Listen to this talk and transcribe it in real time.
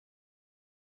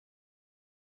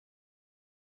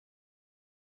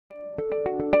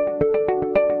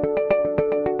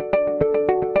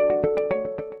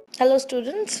Hello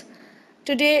students,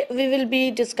 today we will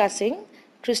be discussing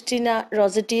Christina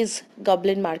Rossetti's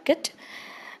Goblin Market.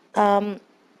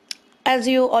 As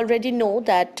you already know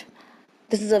that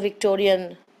this is a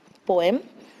Victorian poem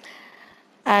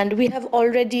and we have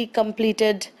already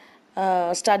completed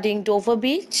studying Dover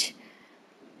Beach,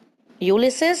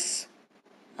 Ulysses,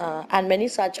 and many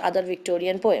such other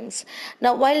Victorian poems.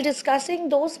 Now, while discussing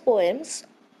those poems,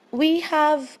 we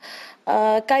have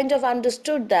kind of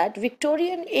understood that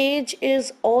Victorian age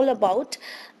is all about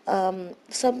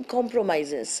some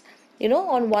compromises. You know,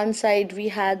 on one side we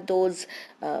had those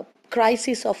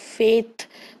crises of faith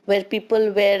where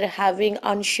people were having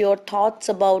unsure thoughts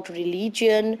about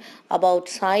religion, about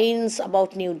science,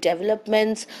 about new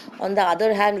developments. On the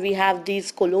other hand, we have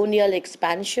these colonial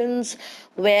expansions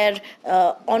where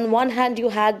on one hand you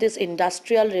had this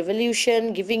industrial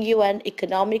revolution giving you an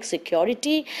economic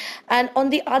security, and on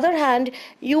the other hand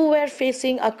you were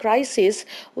facing a crisis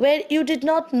where you did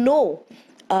not know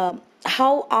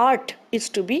how art is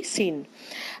to be seen.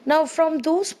 Now, from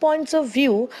those points of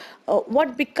view,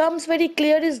 what becomes very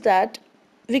clear is that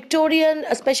Victorian,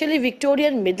 especially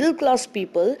Victorian middle class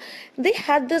people, they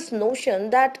had this notion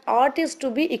that art is to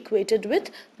be equated with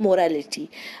morality.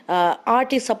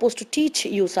 Art is supposed to teach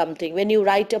you something. When you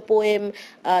write a poem,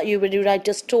 when you write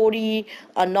a story,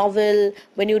 a novel,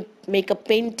 when you make a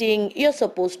painting, you're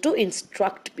supposed to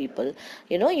instruct people.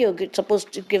 You know, you're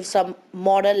supposed to give some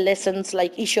moral lessons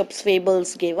like Aesop's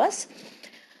fables gave us.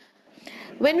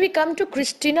 When we come to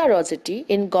Christina Rossetti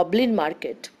in Goblin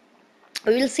Market,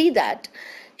 we will see that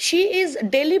she is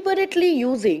deliberately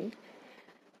using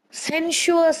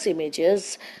sensuous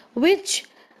images which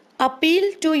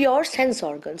appeal to your sense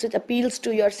organs. It appeals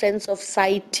to your sense of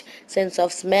sight, sense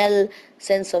of smell,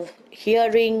 sense of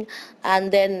hearing,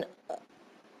 and then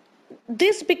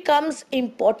this becomes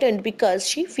important because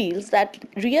she feels that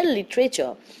real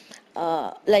literature,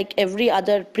 like every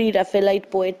other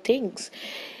pre-Raphaelite poet thinks,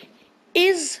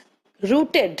 is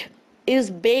rooted, is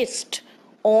based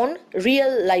on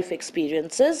real life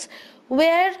experiences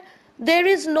where there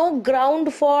is no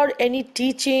ground for any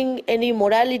teaching, any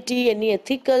morality, any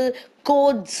ethical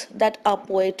codes that a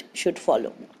poet should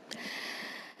follow.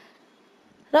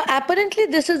 Now, apparently,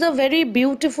 this is a very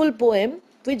beautiful poem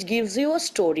which gives you a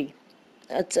story.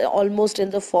 It's almost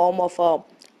in the form of a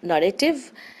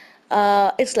narrative.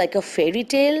 It's like a fairy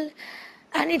tale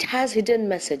and it has hidden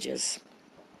messages.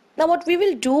 Now, what we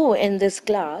will do in this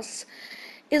class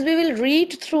is we will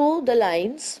read through the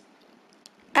lines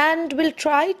and we'll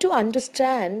try to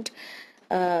understand.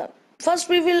 First,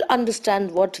 we will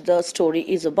understand what the story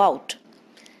is about.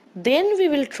 Then, we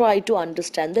will try to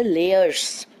understand the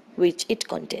layers which it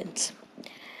contains.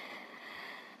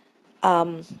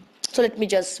 So, let me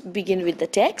just begin with the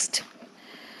text.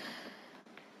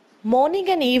 Morning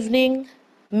and evening,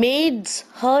 maids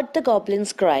heard the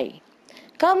goblins cry.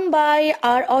 Come buy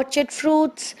our orchard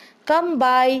fruits, come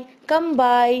buy,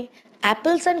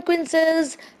 apples and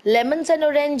quinces, lemons and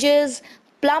oranges,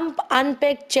 plump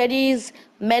unpecked cherries,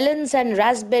 melons and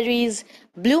raspberries,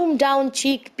 bloom down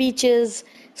cheeked peaches,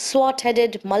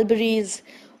 swart-headed mulberries,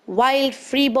 wild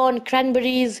freeborn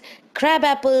cranberries, crab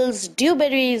apples,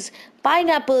 dewberries,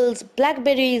 pineapples,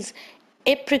 blackberries,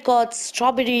 apricots,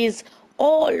 strawberries,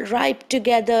 all ripe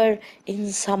together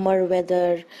in summer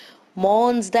weather.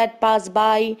 Morns that pass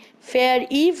by, fair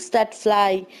eves that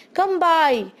fly, come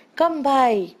by.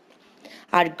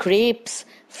 Our grapes,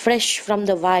 fresh from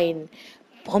the vine,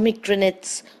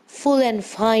 pomegranates, full and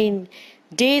fine,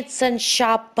 dates and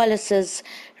sharp palaces,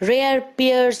 rare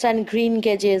pears and green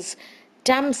gages,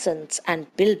 damsons and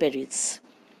bilberries.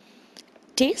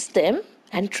 Taste them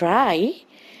and try.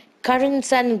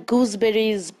 Currants and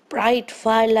gooseberries, bright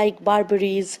fire-like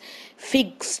barberries,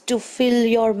 figs to fill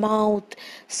your mouth,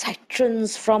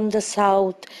 citrons from the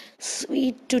south,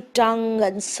 sweet to tongue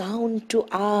and sound to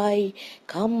eye,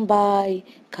 come by,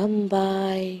 come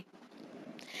by.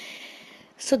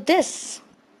 So this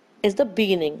is the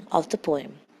beginning of the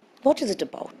poem. What is it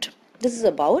about? This is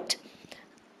about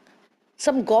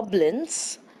some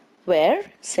goblins were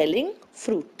selling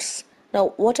fruits.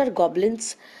 Now, what are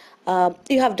goblins?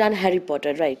 You have done Harry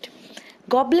Potter, right?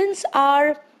 Goblins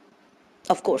are,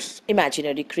 of course,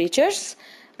 imaginary creatures,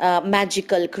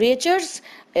 magical creatures.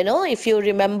 You know, if you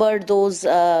remember those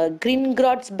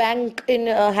Gringotts Bank in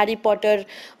Harry Potter,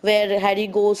 where Harry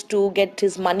goes to get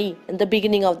his money in the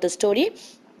beginning of the story,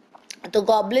 the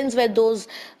goblins were those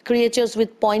creatures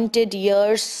with pointed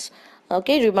ears.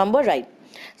 Okay, remember, right?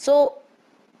 So,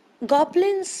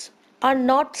 goblins are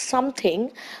not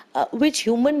something which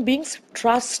human beings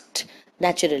trust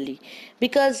naturally,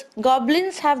 because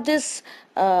goblins have this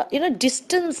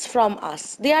distance from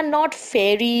us. They are not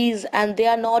fairies and they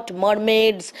are not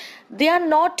mermaids. They are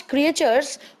not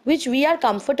creatures which we are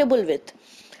comfortable with.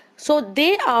 So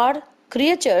they are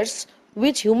creatures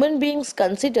which human beings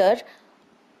consider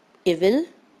evil,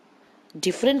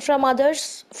 different from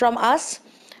others, from us,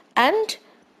 and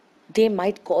they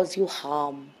might cause you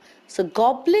harm. So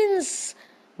goblins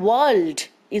world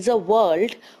is a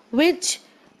world which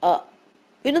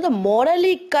the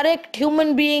morally correct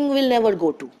human being will never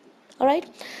go to. All right.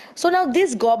 So now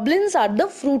these goblins are the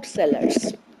fruit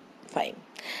sellers. Fine.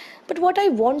 But what I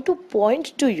want to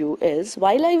point to you is,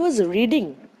 while I was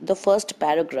reading the first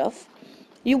paragraph,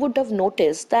 you would have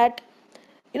noticed that,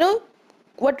 you know,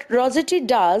 what Rossetti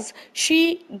does,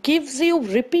 she gives you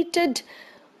repeated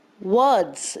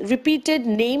words, repeated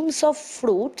names of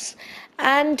fruits,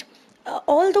 and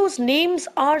all those names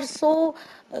are so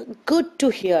good to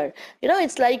hear.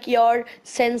 It's like your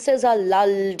senses are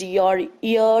lulled, your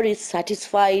ear is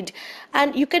satisfied,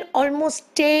 and you can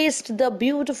almost taste the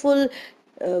beautiful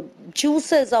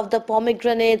juices of the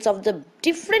pomegranates, of the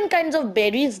different kinds of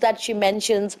berries that she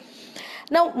mentions.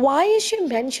 Now, why is she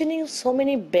mentioning so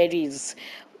many berries?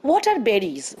 What are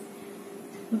berries?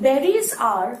 Berries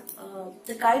are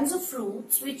the kinds of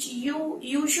fruits which you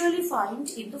usually find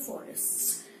in the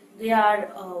forests. They are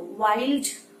wild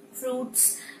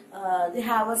fruits. They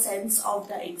have a sense of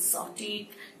the exotic,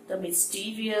 the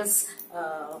mysterious.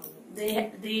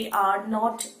 They are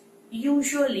not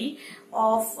usually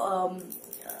of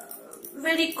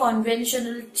very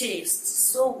conventional tastes.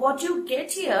 So what you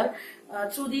get here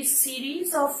through this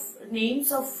series of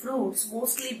names of fruits,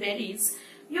 mostly berries,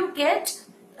 you get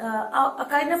a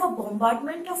kind of a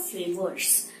bombardment of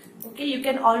flavors. Okay, you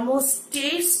can almost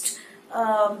taste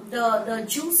the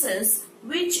juices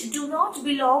which do not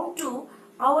belong to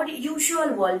our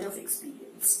usual world of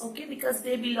experience. Okay, because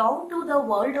they belong to the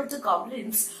world of the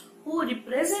goblins, who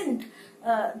represent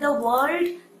the world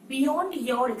beyond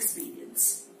your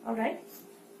experience. All right.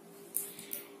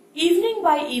 Evening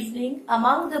by evening,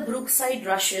 among the brookside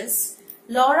rushes,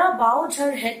 Laura bowed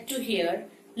her head to hear,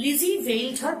 Lizzie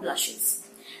veiled her blushes.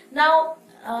 Now,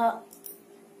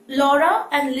 Laura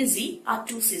and Lizzie are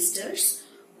two sisters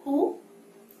who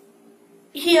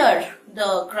hear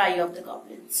the cry of the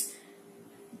goblins.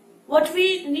 What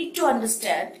we need to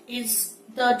understand is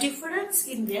the difference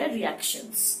in their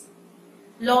reactions.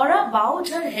 Laura bowed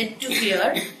her head to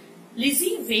hear,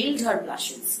 Lizzie veiled her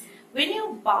blushes. When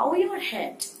you bow your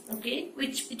head, okay,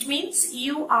 which it means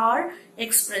you are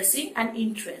expressing an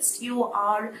interest, you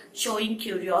are showing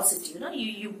curiosity,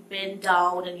 you bend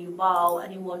down and you bow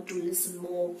and you want to listen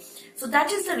more. So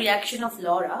that is the reaction of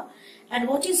Laura. And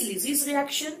what is Lizzie's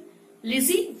reaction?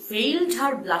 Lizzie veiled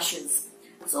her blushes.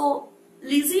 So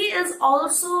Lizzie is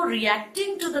also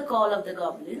reacting to the call of the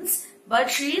goblins, but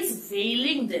she is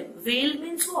veiling them. Veil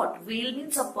means what? Veil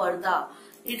means a parda.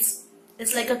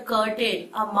 It's like a curtain,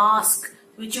 a mask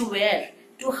which you wear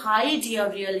to hide your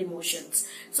real emotions.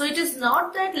 So it is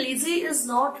not that Lizzie is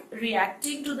not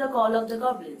reacting to the call of the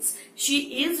goblins.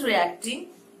 She is reacting,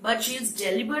 but she is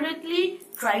deliberately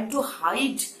trying to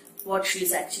hide what she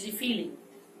is actually feeling.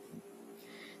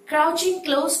 Crouching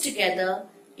close together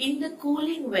in the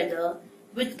cooling weather,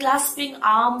 with clasping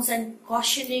arms and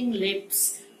cautioning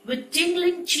lips, with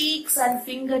tingling cheeks and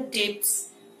fingertips,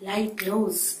 lie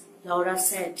close, Laura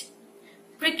said,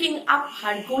 pricking up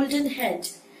her golden head.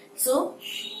 So,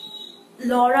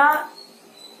 Laura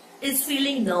is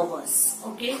feeling nervous,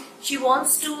 okay? She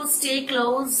wants to stay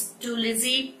close to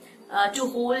Lizzie, to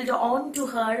hold on to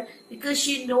her, because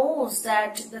she knows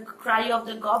that the cry of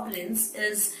the goblins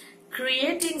is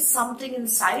creating something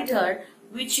inside her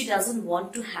which she doesn't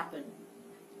want to happen.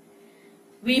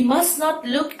 We must not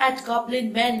look at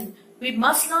goblin men. We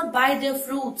must not buy their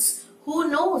fruits. Who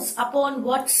knows upon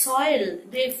what soil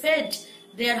they fed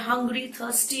their hungry,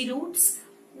 thirsty roots?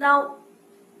 Now,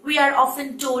 we are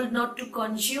often told not to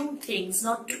consume things,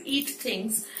 not to eat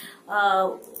things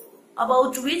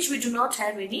about which we do not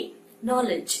have any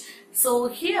knowledge. So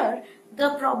here,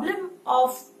 the problem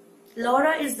of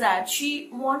Laura is that she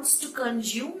wants to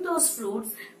consume those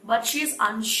fruits, but she is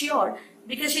unsure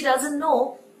because she doesn't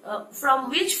know from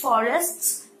which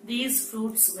forests these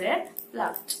fruits were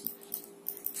plucked.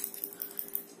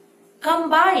 Come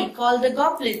by, called the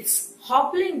goblins,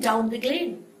 hobbling down the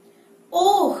glen.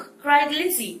 Oh, cried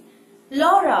Lizzie,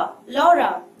 Laura,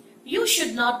 Laura, you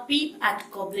should not peep at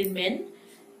goblin men.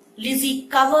 Lizzie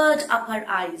covered up her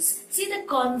eyes. See the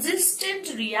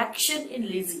consistent reaction in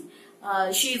Lizzie.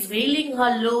 She is veiling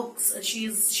her looks, she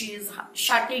is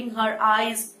shutting her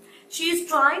eyes. she is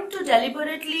trying to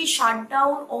deliberately shut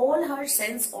down all her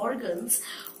sense organs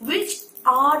which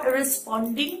are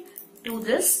responding to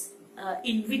this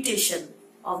invitation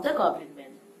of the goblin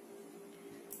men.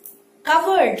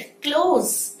 Covered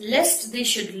close lest they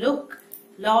should look,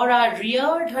 Laura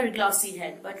reared her glossy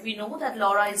head. But we know that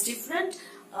Laura is different.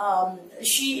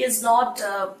 She is not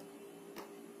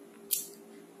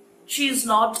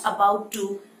about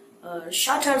to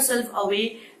shut herself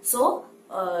away. So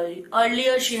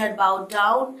earlier she had bowed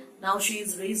down. Now she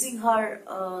is raising her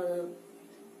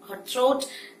throat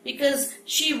because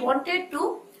she wanted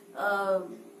to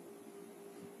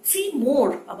see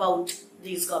more about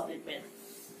these goblin men.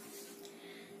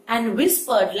 And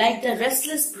whispered like the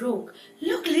restless brook,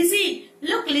 look Lizzie,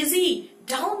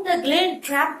 down the glen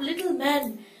tramp little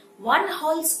man, one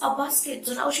hauls a basket.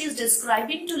 So now she is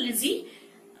describing to Lizzie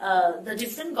the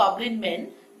different goblin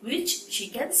men which she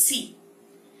can see.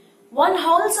 One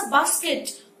hauls a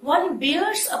basket, one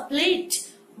bears a plate,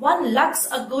 one lugs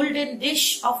a golden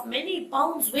dish of many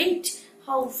pounds weight.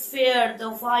 How fair the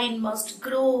vine must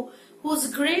grow,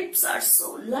 whose grapes are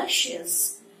so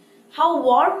luscious. How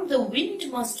warm the wind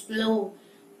must blow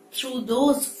through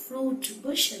those fruit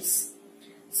bushes.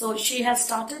 So she has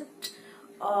started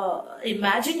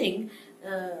imagining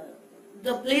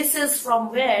the places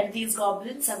from where these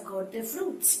goblins have got their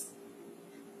fruits.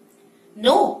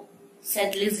 No,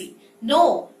 said Lizzie.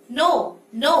 No,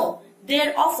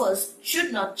 their offers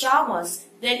should not charm us.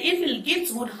 Their evil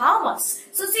gifts would harm us.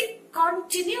 So see,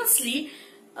 continuously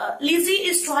Lizzie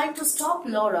is trying to stop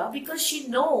Laura because she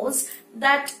knows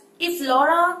that if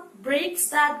Laura breaks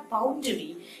that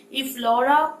boundary, if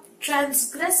Laura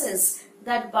transgresses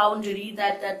that boundary,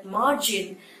 that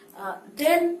margin,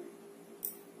 then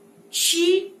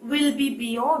she will be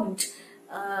beyond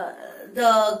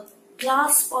the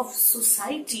clasp of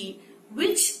society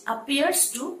which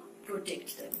appears to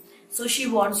protect them. So she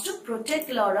wants to protect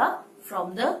Laura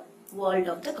from the world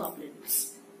of the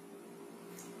goblins.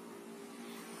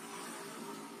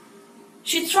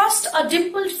 She thrust a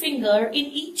dimpled finger in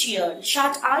each ear,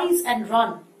 shut eyes and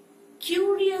run.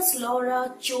 Curious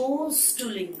Laura chose to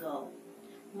linger,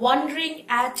 wondering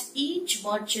at each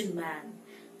merchant man.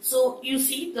 So you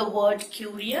see the word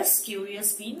curious.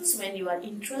 Curious means when you are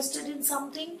interested in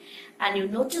something, and you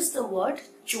notice the word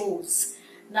chose.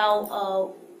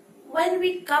 Now when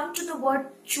we come to the word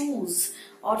choose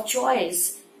or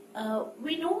choice,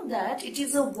 we know that it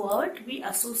is a word we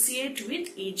associate with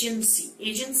agency.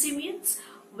 Agency means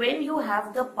when you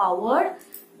have the power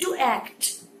to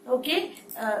act. Okay,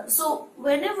 so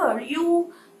whenever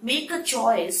you make a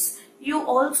choice, you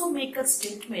also make a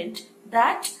statement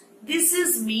that this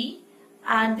is me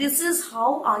and this is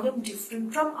how I am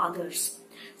different from others.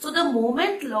 So the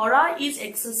moment Laura is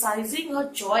exercising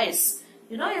her choice,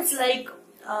 you know, it's like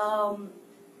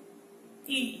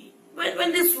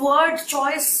when this word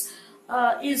choice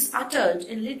is uttered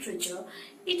in literature,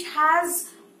 it has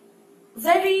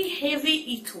very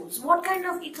heavy ethos. What kind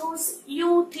of ethos?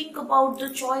 You think about the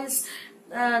choice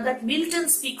that Milton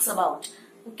speaks about,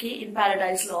 okay, in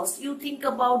Paradise Lost. You think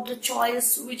about the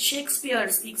choice which Shakespeare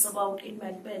speaks about in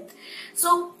Macbeth.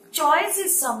 So choice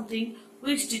is something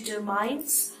which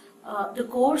determines the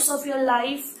course of your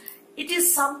life. It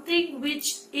is something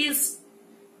which is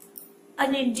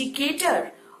an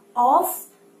indicator of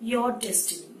your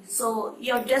destiny. So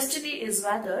your destiny is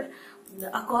rather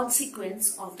a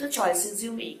consequence of the choices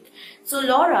you make. So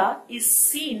Laura is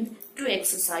seen to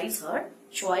exercise her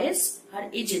choice, her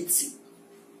agency.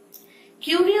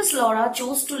 Curious Laura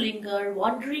chose to linger,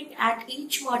 wondering at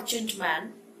each merchant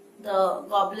man. The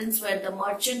goblins were the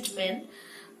merchant men,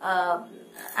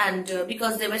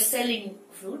 because they were selling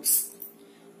fruits.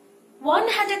 One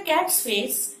had a cat's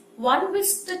face, one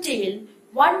whisked the tail,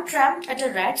 one tramped at a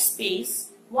rat's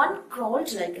pace, one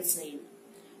crawled like a snail.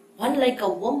 One like a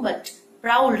wombat,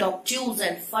 prowled obtuse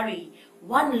and furry,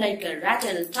 one like a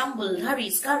rattle, tumble, hurry,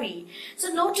 scurry.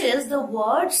 So notice the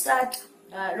words that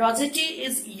Rossetti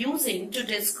is using to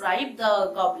describe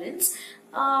the goblins.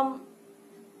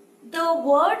 The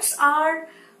words are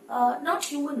not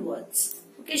human words.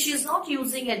 Okay, she is not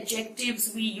using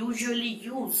adjectives we usually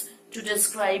use to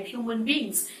describe human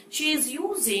beings. She is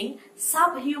using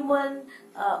subhuman,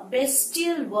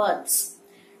 bestial words,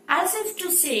 as if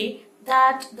to say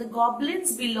that the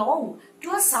goblins belong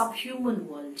to a subhuman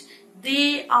world.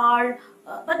 They are,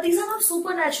 but these are not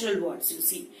supernatural words, you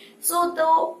see. So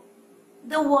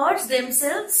the words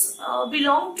themselves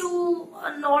belong to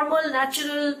a normal,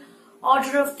 natural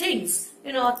order of things.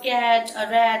 You know, a cat,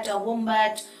 a rat, a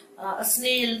wombat, a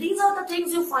snail. These are the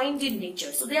things you find in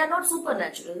nature. So they are not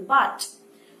supernatural. But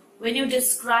when you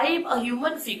describe a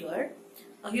human figure,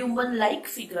 a human-like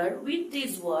figure with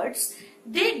these words,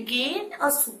 they gain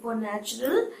a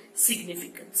supernatural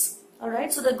significance.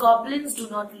 Alright, so the goblins do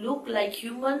not look like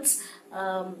humans,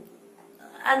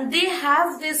 and they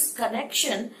have this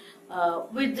connection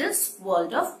with this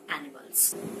world of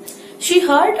animals. She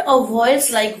heard a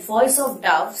voice like voice of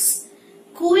doves,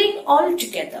 cooing all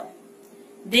together.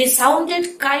 They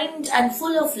sounded kind and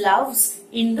full of loves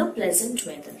in the pleasant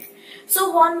weather.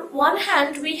 So on one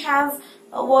hand we have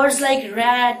words like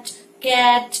rat,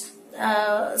 cat,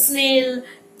 snail,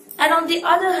 and on the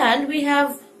other hand we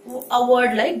have a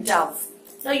word like dove.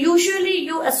 Now usually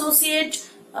you associate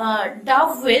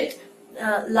dove with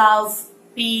love,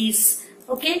 peace,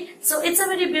 okay, so it's a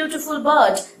very beautiful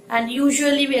bird and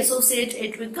usually we associate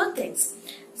it with good things.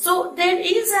 So there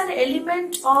is an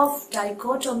element of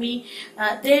dichotomy,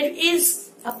 there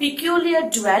is a peculiar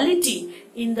duality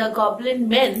in the goblin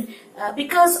men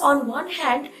because on one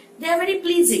hand they are very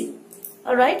pleasing,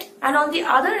 alright, and on the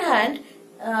other hand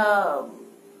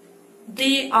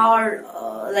they are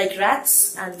like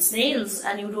rats and snails,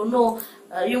 and you don't know,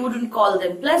 you wouldn't call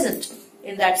them pleasant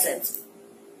in that sense.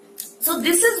 So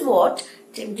this is what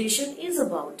temptation is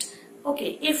about.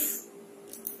 Okay, if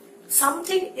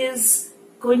something is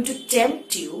going to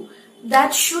tempt you,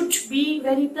 that should be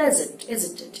very pleasant,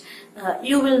 isn't it?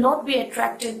 You will not be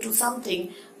attracted to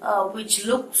something which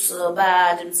looks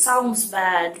bad and sounds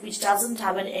bad, which doesn't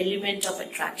have an element of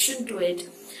attraction to it.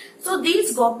 So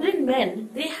these goblin men,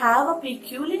 they have a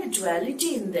peculiar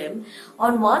duality in them.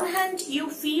 On one hand, you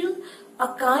feel a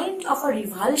kind of a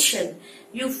revulsion.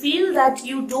 You feel that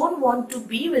you don't want to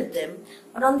be with them.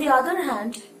 And on the other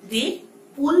hand, they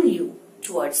pull you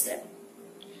towards them.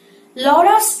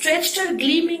 Laura stretched her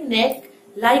gleaming neck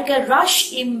like a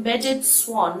rush-embedded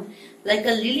swan, like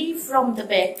a lily from the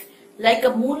beck, like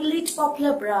a moonlit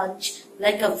poplar branch,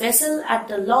 like a vessel at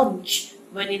the launch,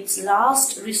 when its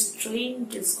last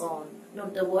restraint is gone.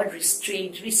 Note the word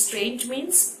restraint. Restraint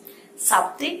means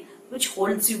something which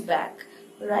holds you back,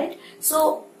 right?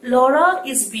 So Laura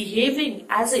is behaving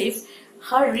as if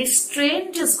her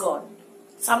restraint is gone,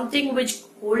 something which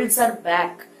holds her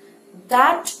back.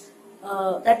 That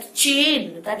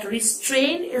chain, that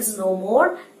restraint is no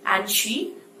more, and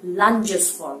she lunges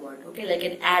forward, okay, like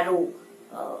an arrow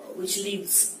which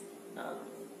leaves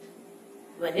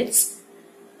when it's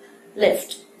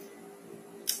left.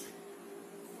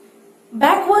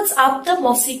 Backwards up the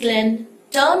mossy glen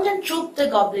turned and trooped the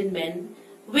goblin men,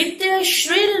 with their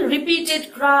shrill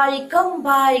repeated cry, "Come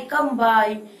by, come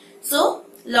by." So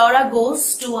Laura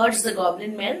goes towards the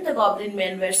goblin men. The goblin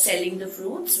men were selling the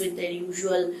fruits with their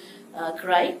usual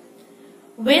cry.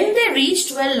 When they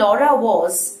reached where Laura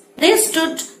was, they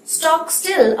stood stock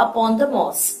still upon the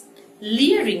moss,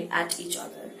 leering at each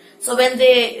other. So when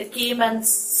they came and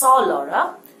saw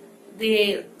Laura,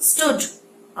 they stood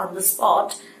on the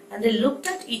spot and they looked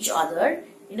at each other,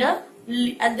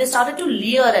 and they started to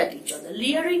leer at each other.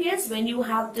 Leering is when you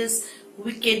have this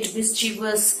wicked,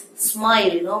 mischievous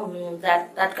smile,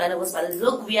 that kind of a smile.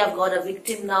 Look, we have got a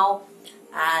victim now,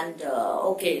 and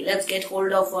okay, let's get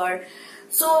hold of her.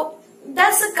 So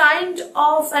that's the kind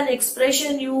of an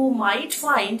expression you might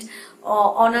find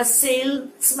on a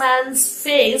salesman's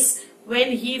face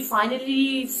when he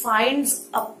finally finds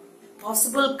a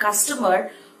possible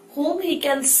customer whom he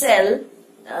can sell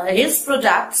his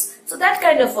products. So that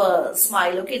kind of a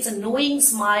smile, okay, it's a knowing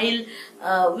smile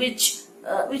which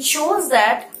shows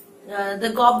that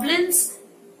the goblins,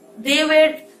 they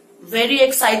were very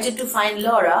excited to find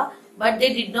Laura, but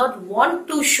they did not want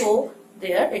to show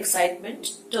their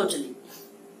excitement totally.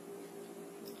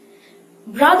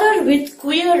 Brother with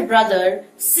queer brother,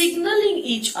 signaling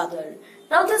each other.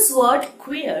 Now this word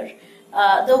queer,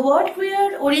 the word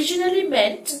queer originally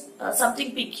meant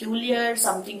something peculiar,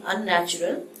 something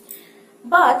unnatural.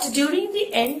 But during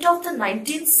the end of the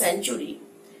 19th century,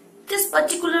 this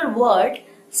particular word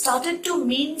started to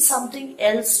mean something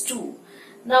else too.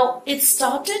 Now it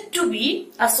started to be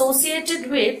associated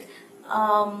with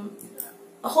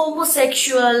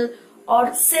homosexual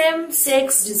or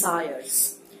same-sex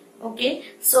desires. Okay,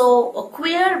 so a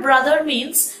queer brother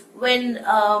means when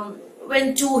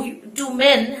two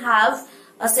men have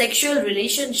a sexual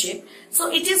relationship, so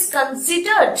it is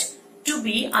considered to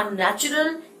be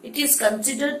unnatural. It is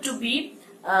considered to be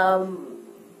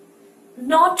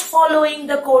not following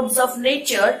the codes of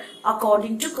nature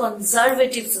according to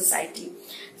conservative society.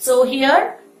 So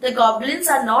here the goblins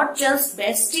are not just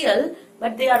bestial,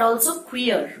 but they are also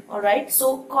queer. Alright,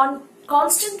 so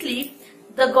constantly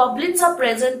the goblins are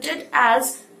presented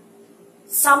as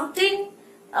something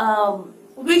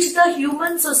which the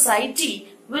human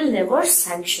society will never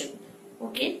sanction.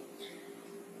 Okay,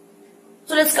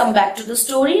 So let's come back to the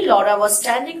story. Laura was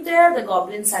standing there, the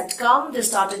goblins had come, they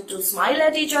started to smile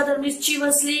at each other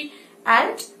mischievously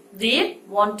and they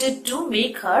wanted to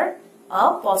make her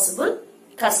a possible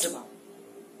customer.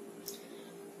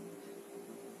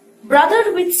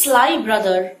 Brother with sly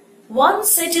brother, one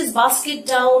set his basket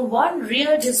down, one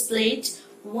reared his plate,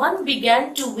 one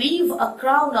began to weave a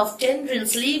crown of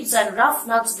tendrils, leaves and rough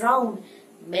nuts brown.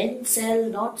 Men sell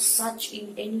not such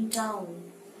in any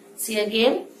town. See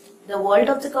again, the world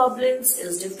of the goblins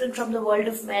is different from the world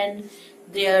of men.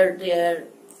 Their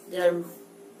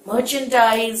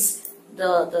merchandise,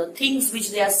 the things which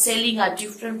they are selling are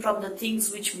different from the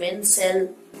things which men sell.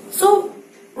 So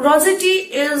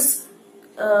Rossetti is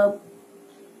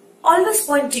always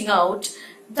pointing out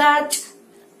that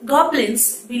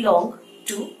goblins belong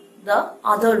to the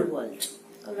other world.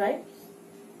 Alright.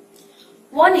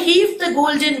 One heaved the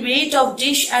golden weight of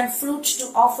dish and fruit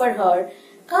to offer her.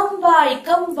 Come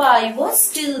by, was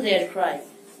still their cry.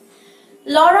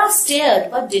 Laura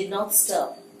stared but did not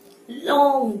stir.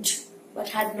 Longed but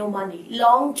had no money.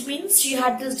 Longed means she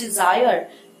had this desire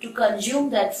to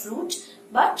consume that fruit,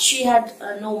 but she had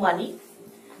no money.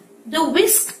 The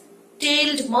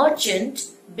whisk-tailed merchant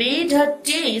bade her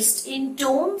taste in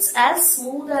tones as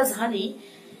smooth as honey.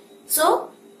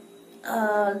 So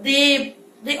they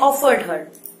offered her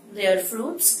their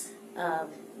fruits.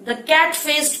 The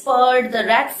cat-faced purred, the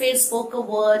rat-faced spoke a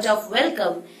word of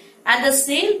welcome, and the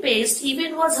snail-paced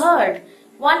even was heard.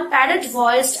 One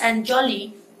parrot-voiced and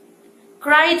jolly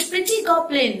cried, "Pretty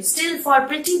goblin, still for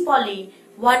pretty Polly."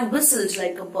 One whistled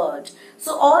like a bird.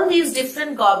 So all these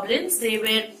different goblins, they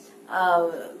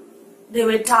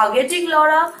were targeting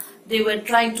Laura. They were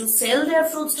trying to sell their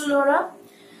fruits to Laura.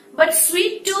 But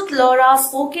sweet-toothed Laura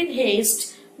spoke in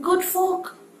haste, "Good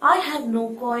folk, I have no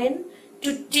coin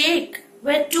to take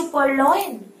where to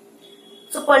purloin."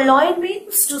 So purloin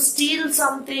means to steal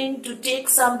something, to take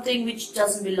something which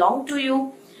doesn't belong to you.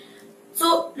 So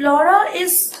Laura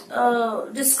is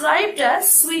described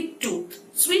as sweet tooth.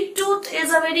 Sweet tooth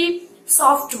is a very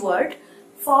soft word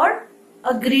for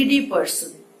a greedy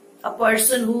person, a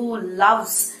person who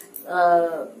loves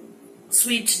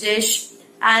sweet dish.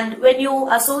 And when you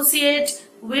associate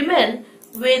women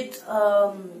with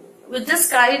this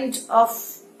kind of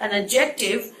an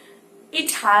adjective,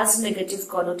 it has negative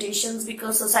connotations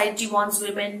because society wants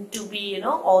women to be,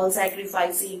 all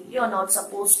sacrificing. You're not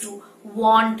supposed to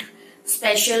want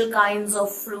special kinds of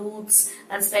fruits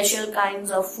and special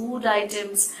kinds of food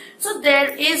items. So there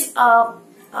is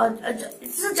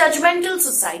it's a judgmental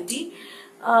society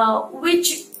which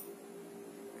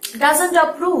doesn't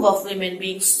approve of women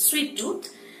being sweet-toothed.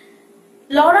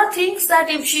 Laura thinks that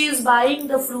if she is buying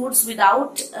the fruits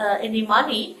without any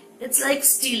money, it's like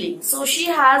stealing. So she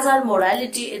has her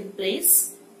morality in place.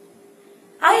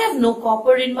 "I have no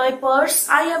copper in my purse,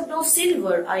 I have no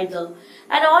silver either,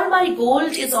 and all my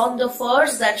gold is on the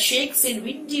furze that shakes in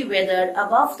windy weather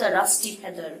above the rusty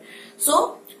heather." So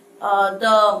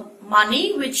the money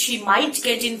which she might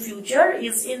get in future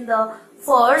is in the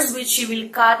furze which she will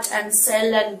cut and sell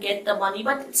and get the money,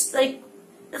 but it's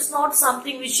not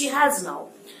something which she has now.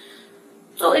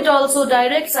 So it also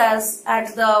directs us at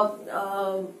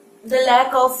the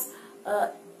lack of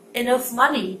enough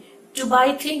money to buy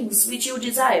things which you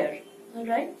desire.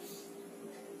 Alright?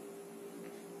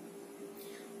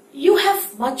 "You have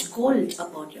much gold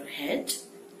upon your head,"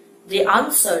 they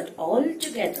answered all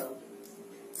together.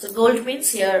 So gold means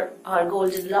here are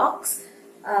golden locks.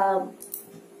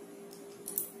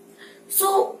 So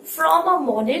from a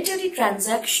monetary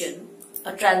transaction,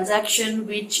 a transaction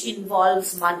which involves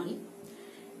money,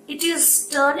 it is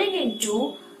turning into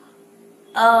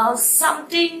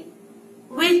something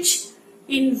which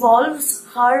involves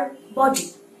her body.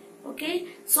 Okay,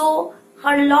 so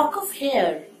her lock of hair,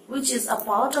 which is a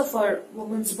part of her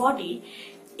woman's body,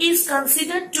 is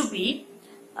considered to be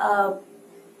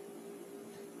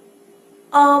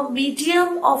a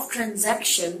medium of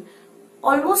transaction,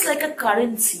 almost like a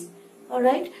currency.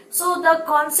 Alright, so the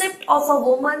concept of a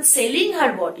woman selling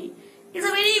her body is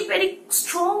a very, very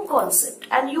strong concept,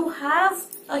 and you have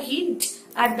a hint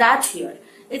at that here.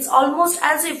 It's almost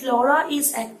as if Laura is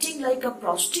acting like a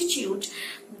prostitute,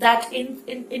 that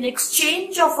in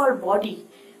exchange of her body,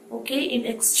 okay, in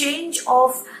exchange of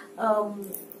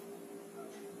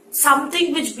something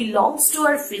which belongs to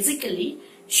her physically,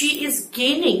 she is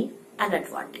gaining an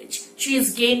advantage. She is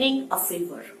gaining a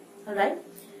favor. Alright.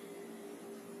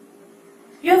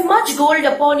 "You have much gold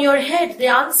upon your head," they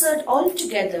answered all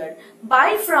together. "Buy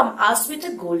from us with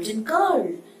a golden curl."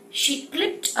 She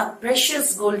clipped a precious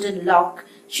golden lock.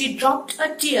 She dropped a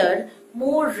tear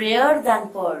more rare than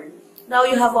pearl. Now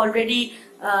you have already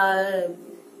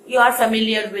you are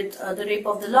familiar with the rape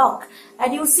of the lock,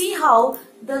 and you see how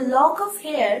the lock of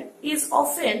hair is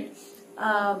often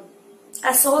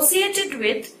associated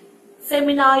with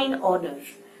feminine honor.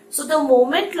 So the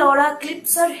moment Laura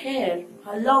clips her hair,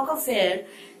 her lock of hair,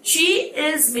 she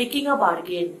is making a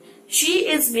bargain. She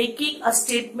is making a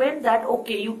statement that,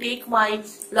 okay, you take my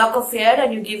lock of hair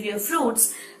and you give your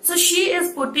fruits. So she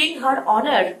is putting her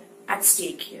honor at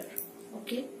stake here.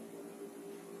 Okay.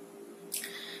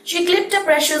 She clipped a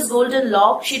precious golden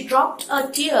lock. She dropped a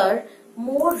tear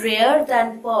more rare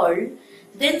than pearl,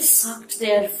 then sucked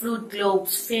their fruit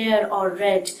globes, fair or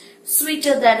red,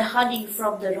 sweeter than honey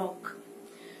from the rock.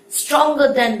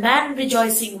 Stronger than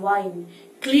man-rejoicing wine,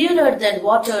 clearer than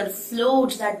water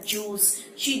flowed that juice.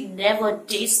 She never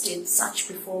tasted such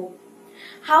before.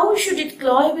 How should it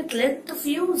cloy with length of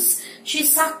use? She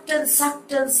sucked and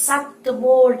sucked and sucked the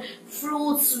more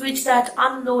fruits which that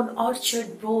unknown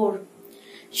orchard bore.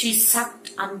 She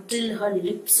sucked until her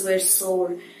lips were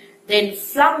sore, then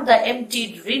flung the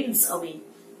emptied rinds away.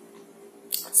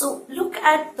 So look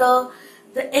at the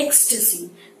ecstasy,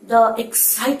 the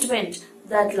excitement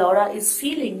that Laura is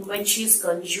feeling when she is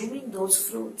consuming those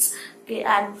fruits. Okay,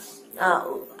 and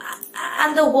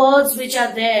the words which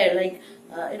are there, like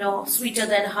sweeter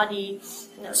than honey,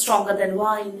 stronger than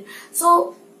wine.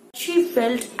 So she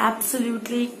felt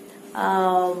absolutely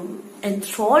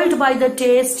enthralled by the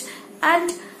taste,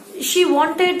 and she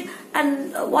wanted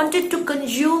to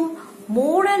consume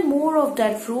more and more of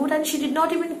that fruit, and she did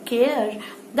not even care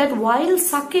that while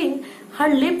sucking, her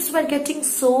lips were getting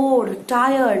sore,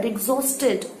 tired,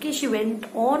 exhausted. Okay, she went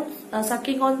on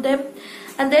sucking on them,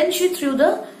 and then she threw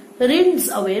the rinds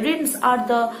away. Rinds are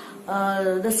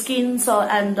the skins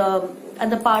and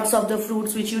the parts of the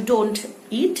fruits which you don't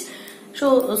eat.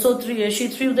 So she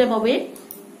threw them away,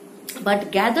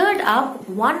 but gathered up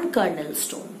one kernel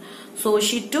stone. So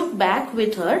she took back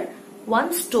with her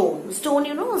one stone,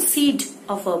 a seed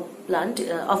of a plant,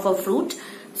 of a fruit.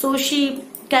 So she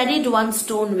carried one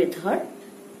stone with her,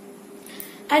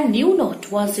 and knew not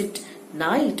was it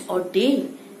night or day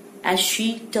as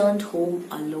she turned home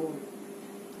alone.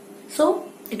 So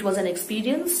it was an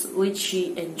experience which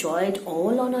she enjoyed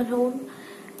all on her own,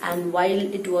 and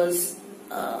while it was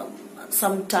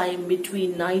some time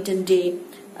between night and day,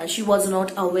 she was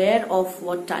not aware of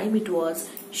what time it was.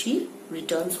 She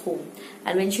returns home,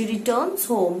 and when she returns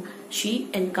home, she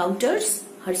encounters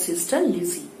her sister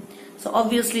Lizzie. So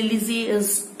obviously Lizzie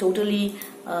is totally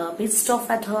pissed off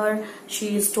at her.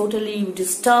 She is totally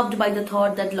disturbed by the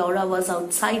thought that Laura was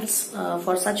outside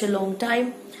for such a long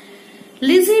time.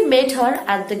 Lizzie met her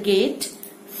at the gate,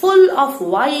 full of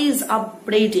wise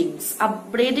upbraidings.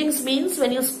 Upbraidings means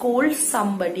when you scold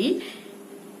somebody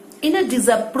in a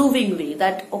disapproving way,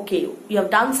 that okay, you have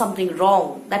done something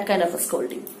wrong, that kind of a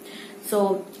scolding.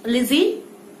 So Lizzie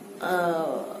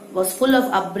was full of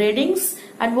upbraidings,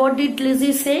 and what did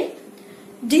Lizzie say?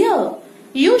 Dear,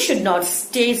 you should not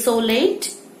stay so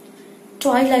late.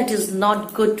 Twilight is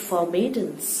not good for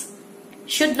maidens.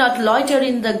 Should not loiter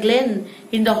in the glen,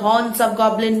 in the haunts of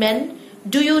goblin men.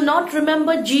 Do you not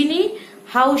remember Jeannie,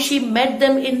 how she met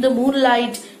them in the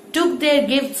moonlight, took their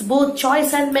gifts both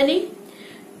choice and many?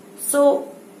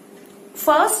 So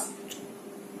first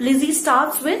Lizzie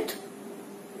starts with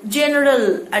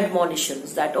general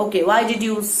admonitions that okay, why did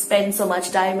you spend so much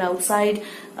time outside?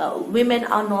 Women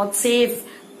are not safe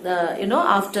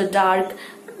after dark.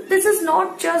 This is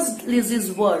not just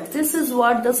Lizzie's word. This is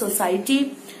what the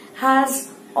society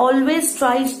has always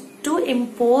tried to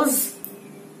impose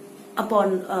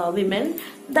upon women,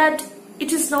 that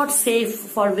it is not safe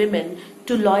for women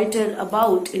to loiter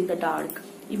about in the dark.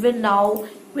 Even now,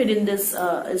 within this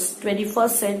 21st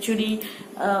century,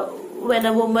 when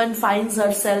a woman finds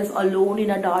herself alone in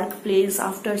a dark place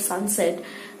after sunset,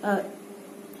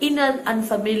 in an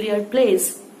unfamiliar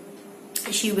place,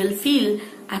 she will feel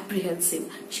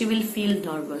apprehensive, she will feel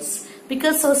nervous,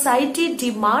 because society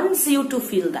demands you to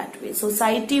feel that way.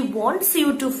 Society wants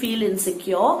you to feel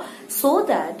insecure, so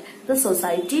that the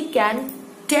society can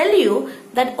tell you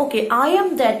that okay, I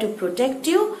am there to protect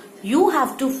you, you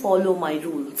have to follow my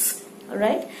rules.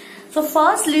 Alright, so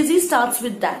first Lizzie starts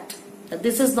with that.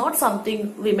 This is not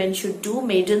something women should do,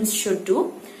 maidens should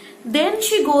do. Then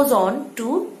she goes on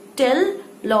to tell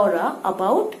Laura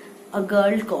about a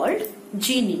girl called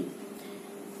Jeannie.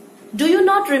 Do you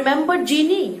not remember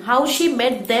Jeannie, how she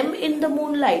met them in the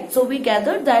moonlight? So we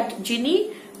gathered that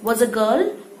Jeannie was a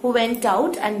girl who went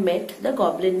out and met the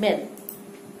goblin men.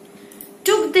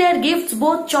 Took their gifts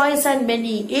both choice and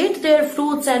many, ate their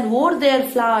fruits and wore their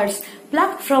flowers,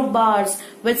 plucked from bars,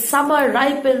 with summer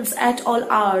ripens at all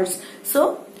hours.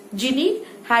 So Jeannie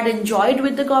had enjoyed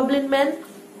with the goblin men.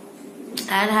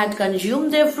 and had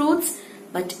consumed their fruits,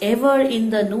 but ever in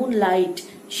the noonlight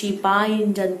she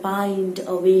pined and pined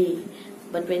away.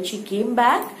 But when she came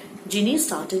back, Ginny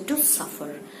started to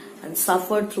suffer, and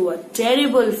suffered through a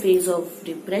terrible phase of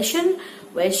depression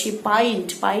where she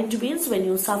pined. Pined means when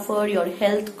you suffer, your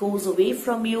health goes away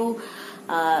from you,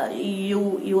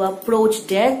 you approach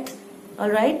death,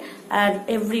 alright, and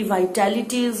every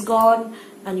vitality is gone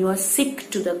and you are sick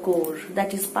to the core.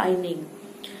 That is pining.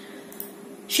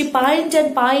 She pined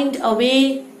and pined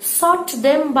away, sought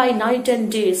them by night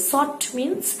and day. Sought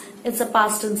means, it's a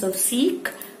past tense of seek.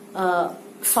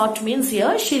 Sought means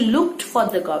here she looked for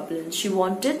the goblins.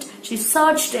 She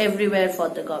searched everywhere for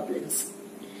the goblins.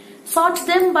 Sought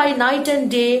them by night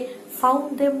and day,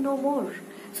 found them no more.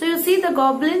 So you see, the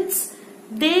goblins,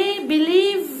 they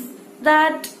believe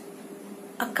that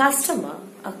a customer,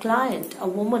 a client, a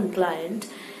woman client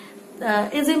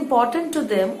is important to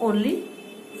them only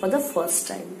for the first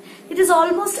time. It is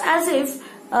almost as if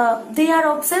they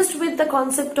are obsessed with the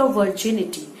concept of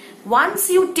virginity. Once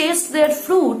you taste their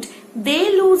fruit,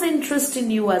 they lose interest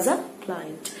in you as a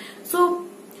client. So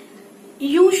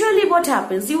usually what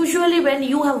happens, when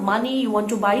you have money, you want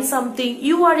to buy something,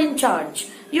 you are in charge.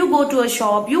 You go to a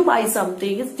shop, you buy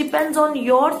something. It depends on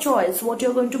your choice what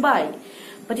you're going to buy.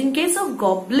 But in case of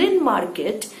Goblin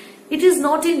Market, it is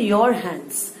not in your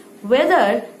hands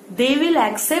whether they will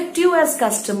accept you as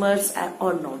customers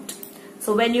or not.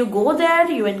 So when you go there,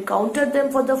 you encounter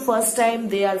them for the first time,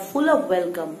 they are full of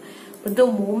welcome. But the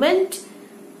moment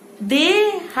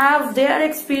they have their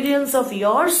experience of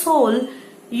your soul,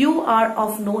 you are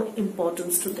of no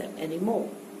importance to them anymore.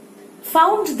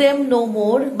 Found them no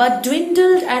more, but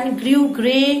dwindled and grew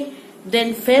grey,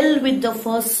 then fell with the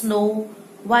first snow,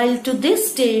 while to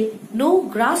this day no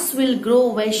grass will grow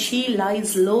where she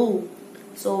lies low.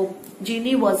 So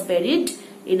Ginny was buried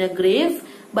in a grave,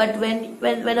 but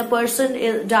when a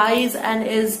person dies and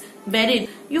is buried,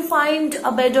 you find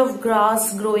a bed of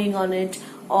grass growing on it,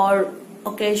 or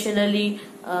occasionally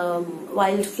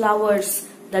wild flowers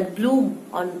that bloom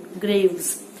on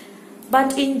graves.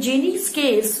 But in Ginny's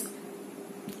case,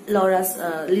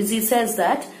 Lizzie says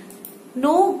that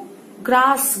no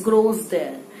grass grows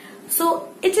there.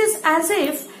 So it is as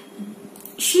if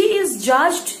she is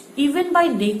judged even by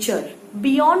nature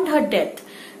beyond her death.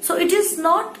 So it is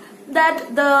not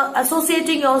that the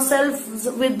associating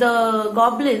yourself with the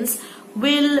goblins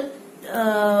will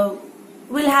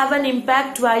have an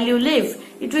impact while you live.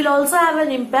 It will also have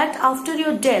an impact after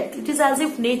your death. It is as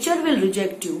if nature will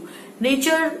reject you.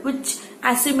 Nature, which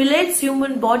assimilates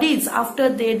human bodies after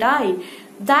they die,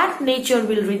 that nature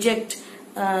will reject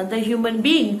the human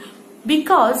being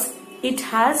because it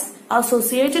has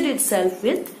associated itself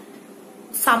with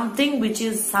something which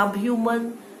is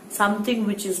subhuman, something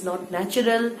which is not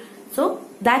natural. So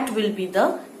that will be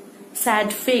the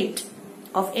sad fate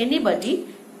of anybody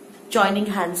joining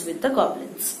hands with the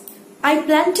goblins. I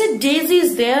planted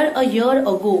daisies there a year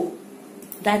ago,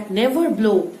 that never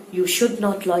blow, you should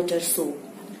not loiter so.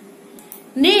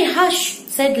 Nay, hush,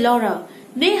 said Laura.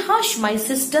 Nay, hush, my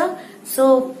sister.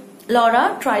 So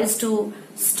Laura tries to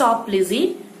stop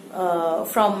Lizzie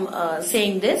from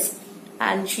saying this,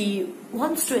 and she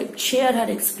wants to share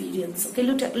her experience. Okay,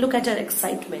 look at her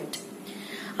excitement.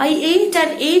 I ate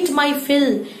and ate my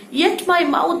fill, yet my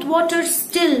mouth waters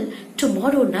still.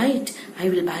 Tomorrow night I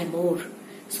will buy more.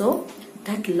 So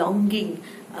that longing,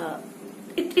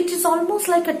 it is almost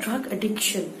like a drug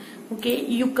addiction. Okay,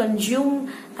 you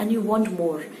consume and you want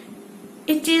more.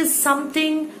 It is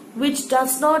something which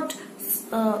does not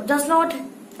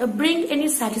bring any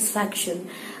satisfaction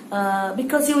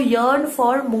because you yearn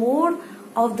for more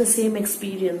of the same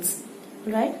experience,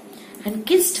 right? And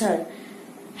kissed her.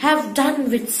 Have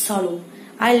done with sorrow.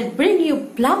 I'll bring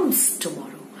you plums tomorrow.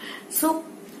 So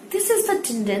this is the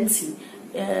tendency.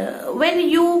 When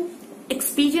you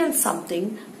experience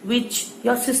something which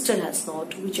your sister has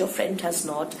not, which your friend has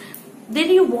not, then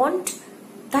you want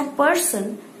that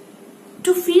person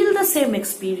to feel the same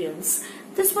experience.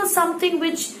 This was something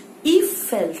which Eve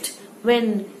felt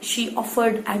when she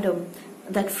offered Adam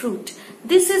that fruit.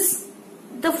 This is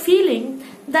the feeling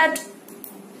that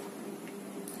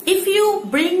if you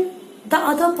bring the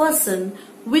other person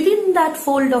within that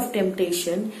fold of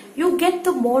temptation, you get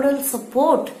the moral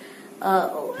support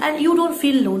and you don't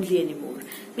feel lonely anymore.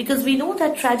 Because we know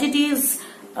that tragedies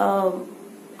are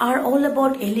all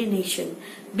about alienation,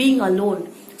 being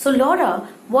alone. So Laura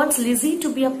wants Lizzie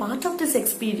to be a part of this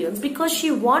experience because she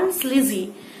wants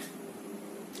Lizzie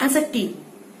as a team.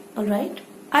 Alright?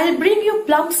 I'll bring you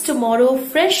plums tomorrow,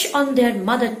 fresh on their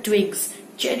mother twigs,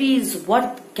 cherries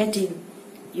worth getting.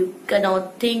 You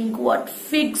cannot think what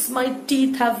figs my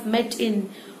teeth have met in.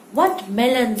 What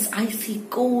melons I see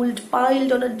cold,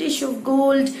 piled on a dish of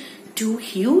gold, too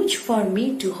huge for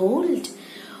me to hold.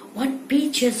 What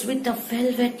peaches with a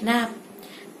velvet nap,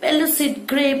 pellucid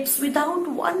grapes without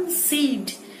one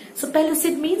seed. So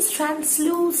pellucid means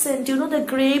translucent, the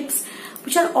grapes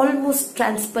which are almost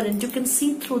transparent. You can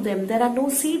see through them. There are no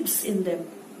seeds in them.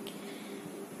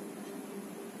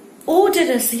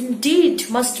 Odorous indeed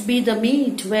must be the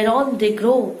mead whereon they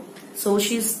grow. So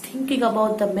she's thinking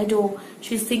about the meadow.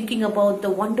 She's thinking about the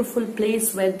wonderful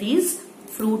place where these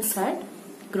fruits had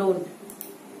grown.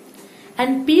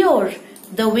 And pure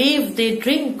the wave they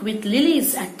drink with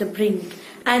lilies at the brink,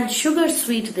 and sugar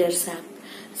sweet their sap.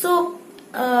 So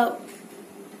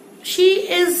she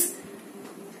is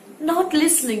not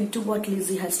listening to what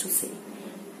Lizzie has to say,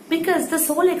 because this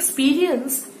whole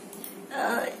experience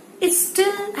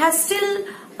has still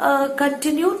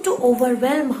continued to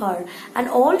overwhelm her, and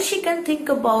all she can think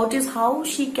about is how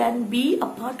she can be a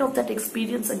part of that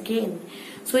experience again.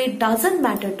 So it doesn't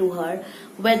matter to her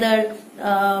whether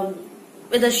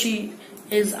she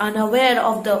is unaware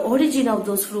of the origin of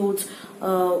those fruits.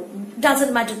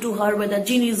 Doesn't matter to her whether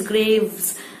Jeannie's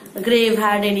grave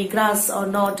had any grass or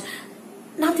not.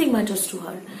 Nothing matters to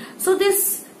her. So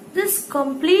this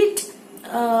complete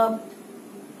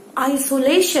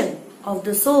isolation of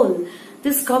the soul,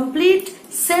 this complete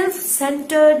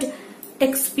self-centered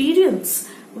experience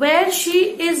where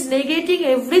she is negating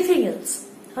everything else,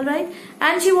 alright,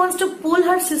 and she wants to pull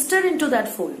her sister into that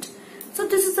fold. So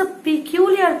this is a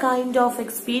peculiar kind of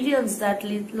experience that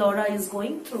Laura is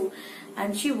going through,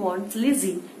 and she wants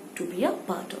Lizzie to be a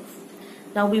part of.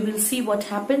 Now we will see what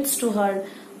happens to her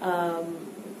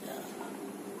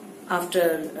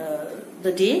after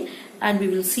the day, and we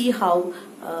will see how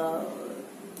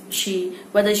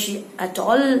whether she at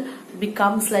all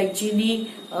becomes like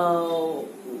Jeannie,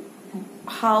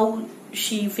 how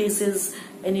she faces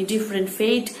any different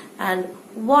fate, and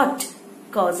what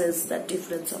causes that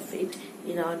difference of fate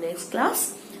in our next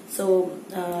class. So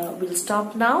we'll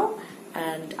stop now,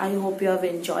 and I hope you have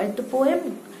enjoyed the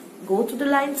poem. Go through the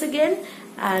lines again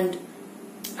and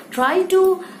try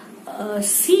to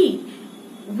see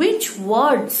which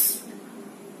words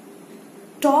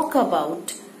talk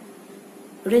about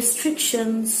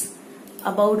restrictions,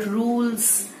 about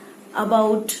rules,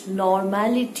 about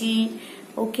normality,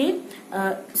 okay,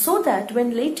 so that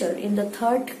when later in the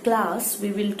third class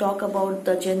we will talk about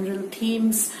the general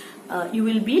themes, you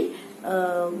will be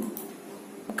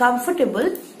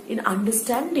comfortable in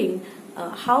understanding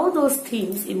how those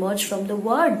themes emerge from the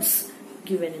words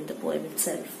given in the poem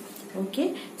itself.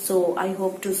 Okay, so I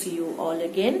hope to see you all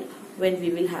again when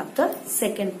we will have the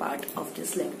second part of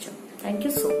this lecture. Thank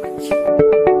you so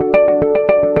much.